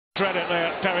read it there,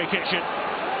 Perry Kitchen.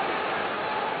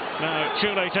 Now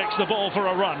Chile takes the ball for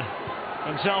a run.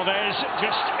 Goncalves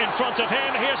just in front of him.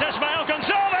 Here's Ismael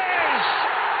Goncalves!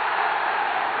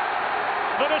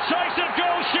 The decisive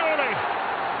goal, surely.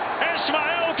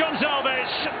 Ismael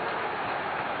Goncalves.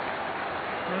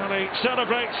 Well, he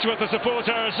celebrates with the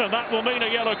supporters, and that will mean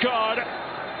a yellow card.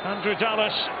 Andrew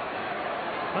Dallas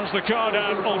has the card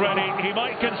out already. He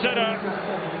might consider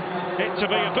it to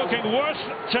be a booking worth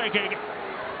taking.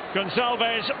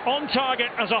 Goncalves on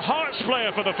target as a Hearts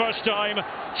player for the first time.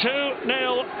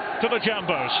 2-0 to the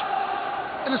Jambos.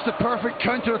 And it's the perfect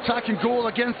counter-attacking goal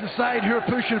against the side who are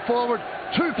pushing forward.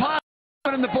 Two passes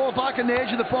and the ball back in the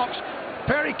edge of the box.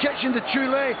 Perry Kitchen to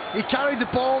Chile. He carried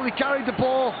the ball.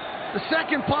 The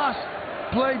second pass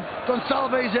played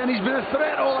Goncalves in. He's been a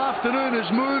threat all afternoon.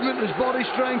 His movement, his body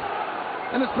strength,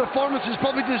 and his performances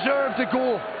probably deserved a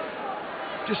goal.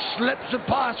 Just slips it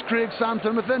past Craig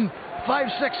Sampson within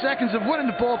 5-6 seconds of winning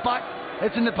the ball back.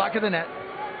 It's in the back of the net.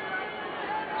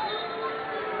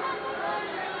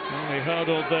 Well, he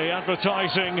hurdled the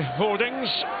advertising hoardings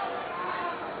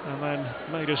and then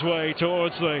made his way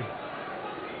towards the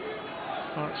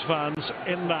Hearts fans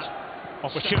in that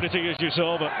opportunity, as you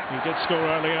saw, but he did score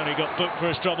earlier and he got booked for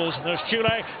his troubles. There's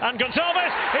Chile and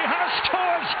Goncalves. He has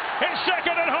scored his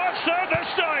second and Hearts third this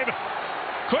time.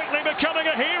 Quickly becoming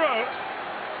a hero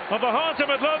of the Heart of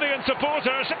Midlothian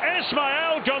supporters,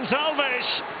 Ismael Goncalves.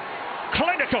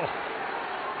 Clinical.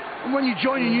 And when you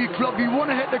join a new club, you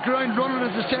want to hit the ground running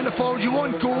as a centre forward. You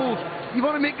want goals. You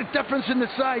want to make the difference in the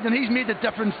side, and he's made the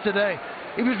difference today.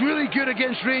 He was really good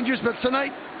against Rangers, but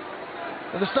tonight,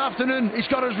 this afternoon, he's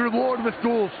got his reward with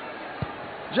goals.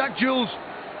 Jack Jules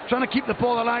trying to keep the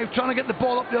ball alive, trying to get the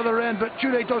ball up the other end, but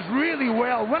Chile does really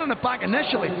well, winning it back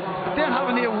initially, but then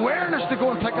having the awareness to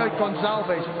go and pick out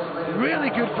Goncalves. Really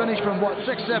good finish from,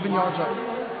 6-7 yards out.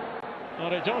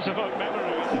 Well, it does evoke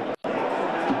memories.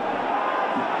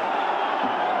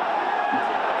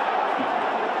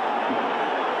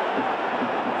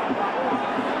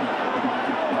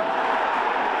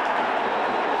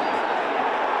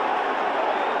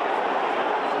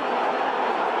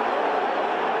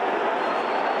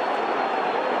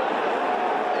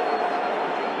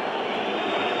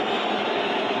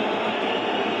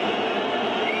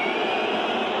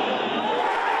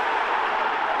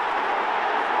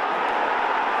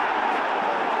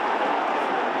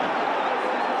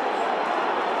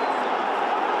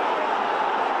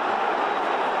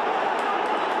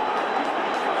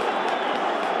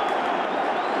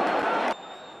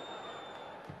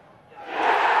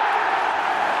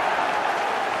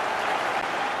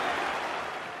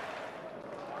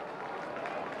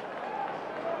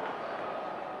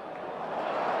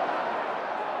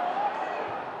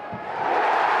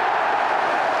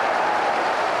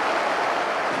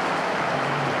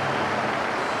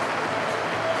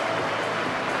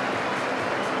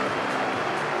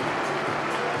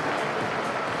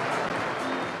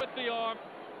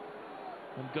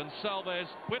 And Goncalves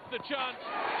with the chance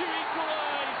to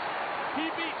equalise. He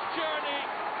beats Journey,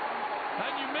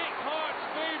 and you make Hearts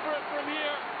favourite from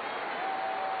here.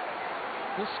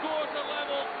 The scores are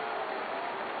level.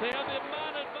 They have the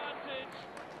man advantage.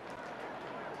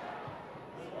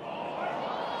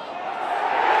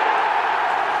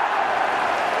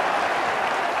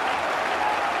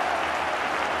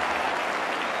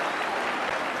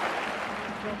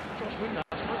 Josh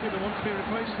Windass might be the one to be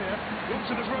replaced here.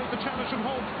 Johnson has rode the challenge from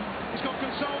Holt. He's got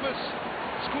Goncalves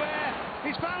square.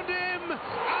 He's found him,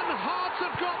 and Hearts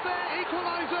have got their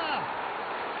equaliser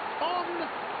on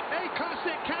a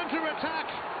classic counter-attack.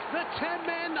 The 10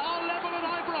 men are level at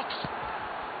Ibrox.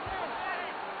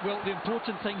 Well, the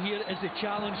important thing here is the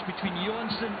challenge between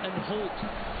Johnson and Holt.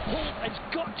 Holt has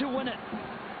got to win it.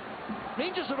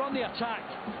 Rangers are on the attack,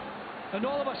 and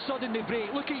all of a sudden they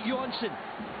break. Look at Johnson.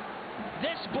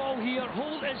 This ball here,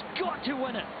 Holt has got to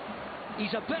win it.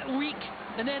 He's a bit weak,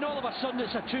 and then all of a sudden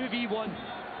it's a 2v1.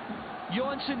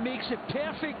 Johnson makes the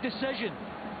perfect decision,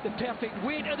 the perfect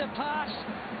weight of the pass,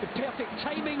 the perfect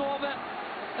timing of it,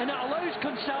 and it allows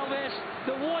Goncalves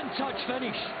the one-touch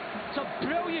finish. It's a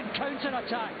brilliant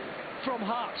counter-attack from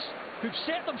Hearts, who've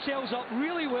set themselves up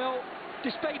really well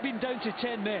despite being down to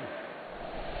 10 men.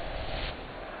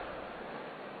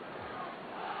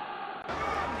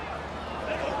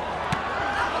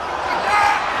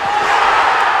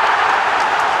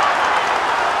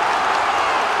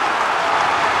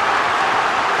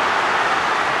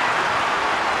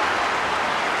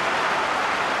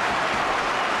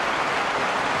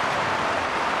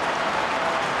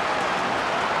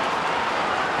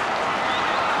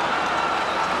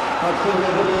 After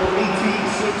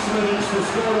 86 minutes, the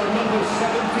score of number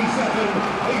 77,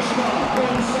 Isma.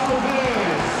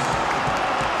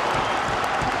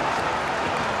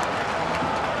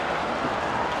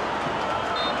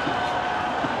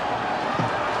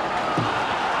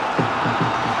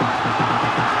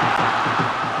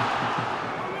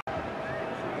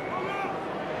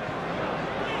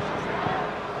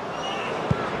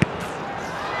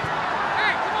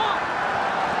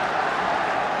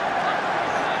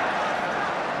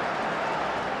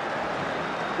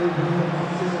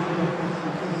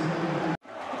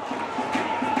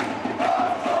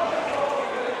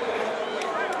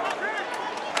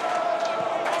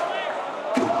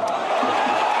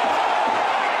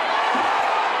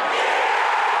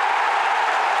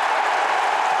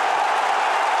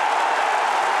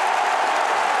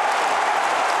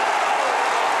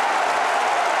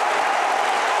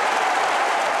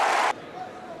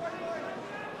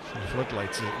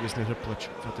 Floodlights is na riplach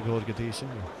for the goal gedésin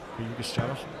go Hugus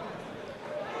Jarach.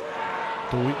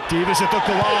 Davis het ook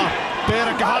klaar.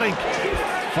 Berg Haring.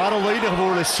 Farrell leider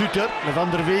geworden Suter met Van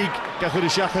der Weeg kan goed de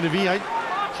schach in de wie uit.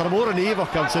 Gaan hem horen even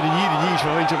kans in hier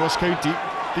van Ranger Ross County.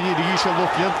 Die hier shall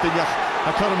look jent en ja.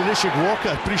 Hij kan hem initiëren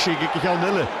Walker. Appreciate ik gaan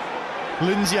nille.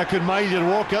 Lindsay kan Mailer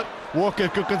Walker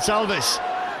kan Goncalves.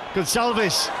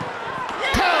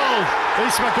 Goal!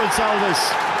 Isma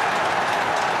Goncalves.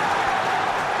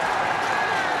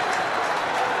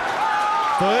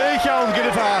 Hey, gaan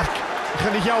we vaak.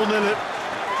 Gaan die gaan nille.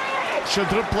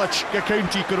 Shadruplach ga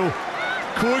County Kro.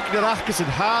 Koik naar achters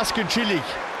en haas kun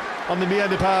chillig aan de meer in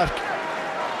de park.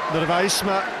 Naar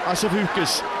Isma als of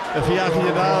Hugus. Een vier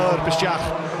jaar bestjach.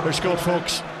 Scott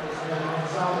Fox.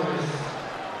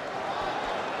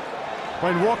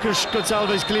 When Walker's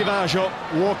Goncalves cleavage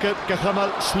Walker ga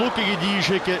slukige die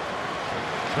schikken.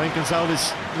 When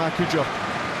Goncalves maakt goed job.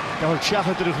 Ga het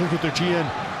schachen terug goed te zien.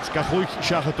 Ska goed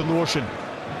schachen te noorsen.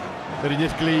 Er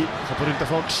niet glee, geprinte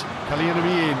Fox, Kalien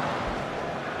wie een.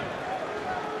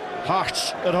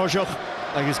 Harts, Rojoch,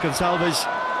 en is Goncalves,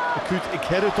 goed, ik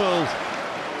heb het al.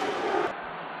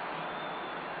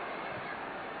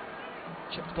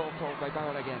 Chipped ball called by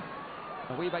Barrel again.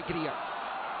 Away by Greer.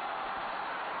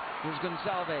 Here's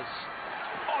Goncalves.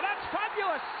 Oh, that's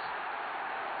fabulous!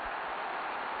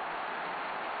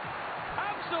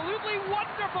 Absolutely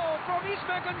wonderful from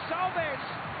Isma Goncalves,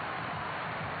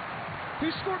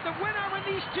 who scored the winner when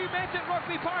these two met at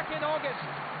Rugby Park in August.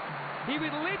 He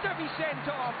would later be sent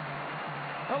off,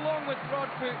 along with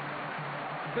Broadfoot.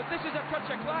 But this is a touch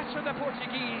of class for the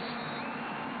Portuguese.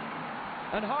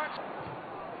 And Hearts.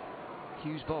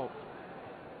 Hughes ball.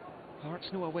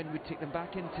 Hearts know a win would take them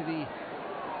back into the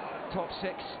top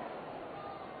six.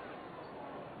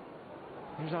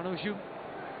 Here's Arnaud Jou.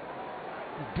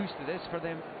 A boost to this for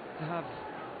them to have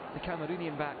the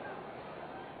Cameroonian back.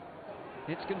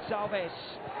 It's Goncalves.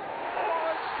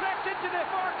 Oh, it's crept into the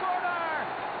far corner.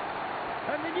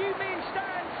 And the new main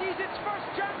stand sees its first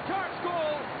Jack Tarts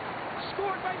goal,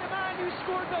 scored by the man who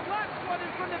scored the last one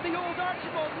in front of the old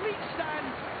Archibald Leach stand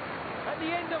at the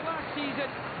end of last season.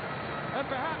 And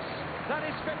perhaps that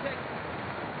is fitting,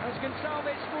 as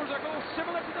Goncalves scores a goal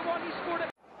similar to the one he scored at